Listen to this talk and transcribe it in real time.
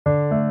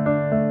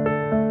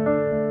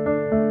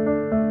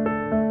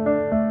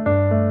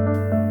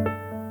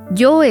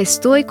Yo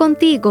estoy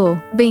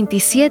contigo,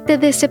 27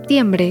 de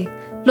septiembre.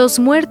 Los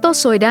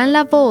muertos oirán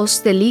la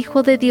voz del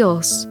Hijo de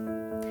Dios.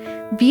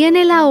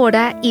 Viene la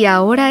hora, y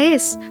ahora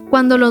es,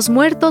 cuando los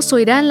muertos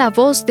oirán la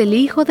voz del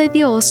Hijo de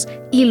Dios,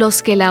 y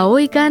los que la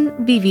oigan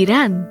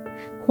vivirán.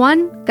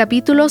 Juan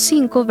capítulo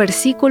 5,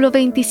 versículo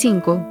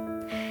 25.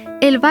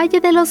 El Valle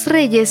de los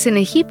Reyes en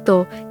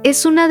Egipto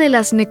es una de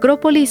las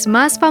necrópolis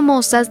más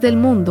famosas del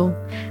mundo.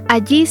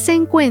 Allí se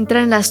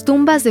encuentran las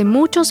tumbas de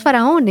muchos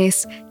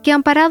faraones que,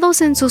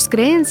 amparados en sus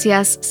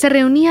creencias, se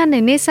reunían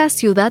en esa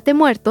ciudad de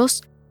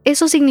muertos,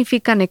 eso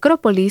significa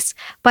necrópolis,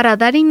 para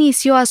dar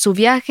inicio a su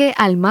viaje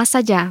al más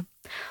allá.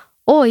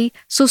 Hoy,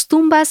 sus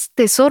tumbas,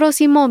 tesoros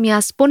y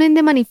momias ponen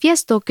de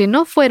manifiesto que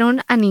no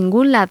fueron a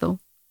ningún lado.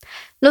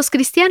 Los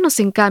cristianos,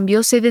 en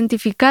cambio, se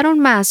identificaron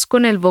más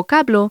con el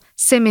vocablo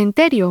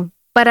cementerio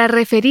para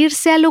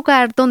referirse al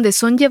lugar donde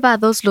son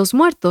llevados los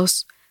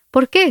muertos.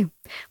 ¿Por qué?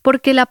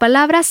 Porque la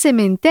palabra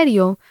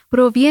cementerio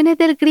proviene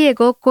del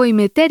griego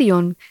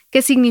koimeterion,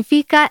 que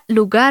significa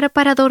lugar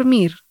para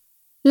dormir.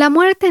 La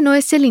muerte no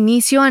es el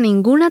inicio a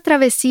ninguna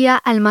travesía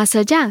al más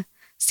allá,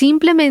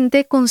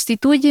 simplemente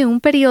constituye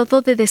un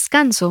periodo de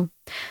descanso.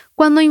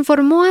 Cuando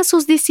informó a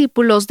sus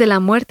discípulos de la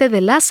muerte de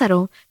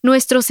Lázaro,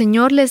 nuestro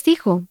Señor les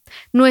dijo: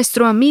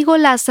 «Nuestro amigo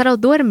Lázaro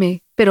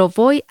duerme, pero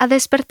voy a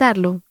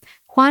despertarlo».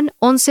 Juan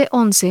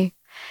 11:11.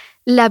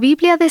 La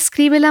Biblia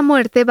describe la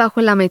muerte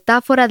bajo la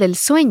metáfora del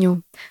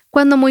sueño.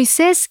 Cuando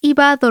Moisés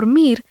iba a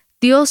dormir,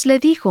 Dios le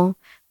dijo: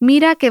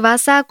 «Mira que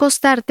vas a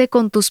acostarte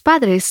con tus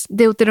padres».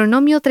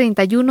 Deuteronomio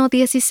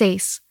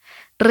 31:16.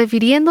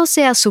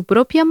 Refiriéndose a su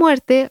propia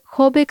muerte,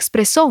 Job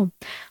expresó: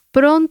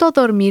 «Pronto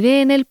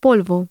dormiré en el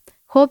polvo».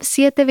 Job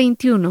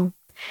 7:21.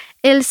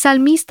 El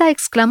salmista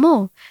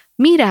exclamó: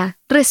 «Mira,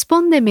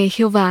 respóndeme,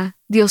 Jehová,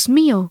 Dios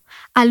mío,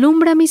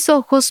 alumbra mis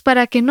ojos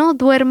para que no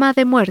duerma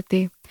de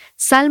muerte».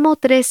 Salmo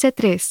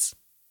 13:3.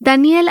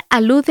 Daniel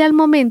alude al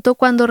momento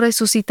cuando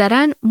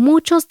resucitarán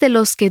muchos de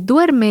los que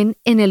duermen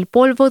en el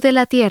polvo de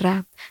la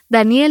tierra.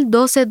 Daniel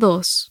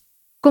 12:2.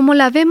 Como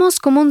la vemos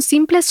como un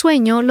simple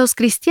sueño, los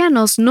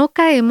cristianos no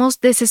caemos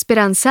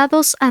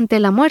desesperanzados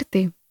ante la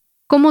muerte.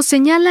 Como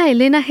señala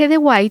Elena G. de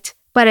White,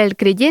 para el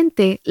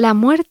creyente, la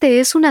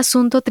muerte es un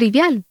asunto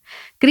trivial.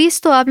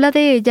 Cristo habla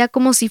de ella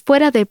como si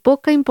fuera de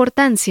poca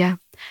importancia.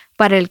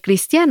 Para el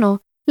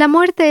cristiano, la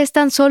muerte es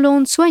tan solo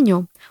un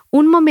sueño,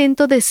 un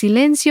momento de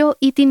silencio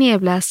y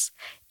tinieblas.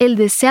 El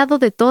deseado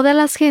de todas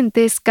las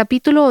gentes,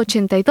 capítulo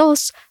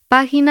 82,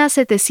 página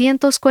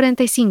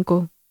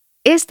 745.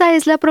 Esta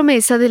es la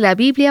promesa de la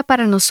Biblia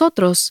para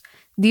nosotros.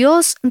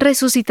 Dios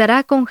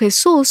resucitará con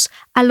Jesús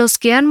a los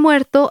que han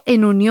muerto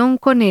en unión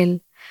con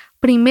Él.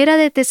 Primera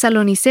de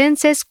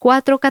Tesalonicenses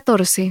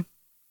 4:14.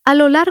 A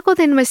lo largo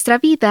de nuestra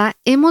vida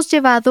hemos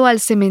llevado al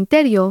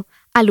cementerio,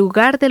 al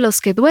lugar de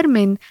los que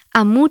duermen,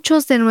 a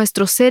muchos de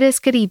nuestros seres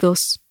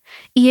queridos.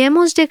 Y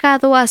hemos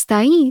llegado hasta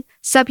ahí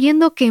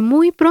sabiendo que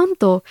muy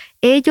pronto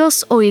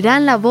ellos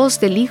oirán la voz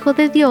del Hijo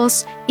de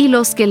Dios, y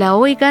los que la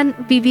oigan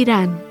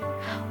vivirán.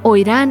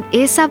 Oirán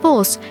esa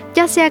voz,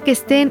 ya sea que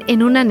estén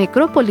en una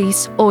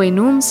necrópolis o en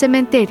un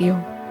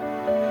cementerio.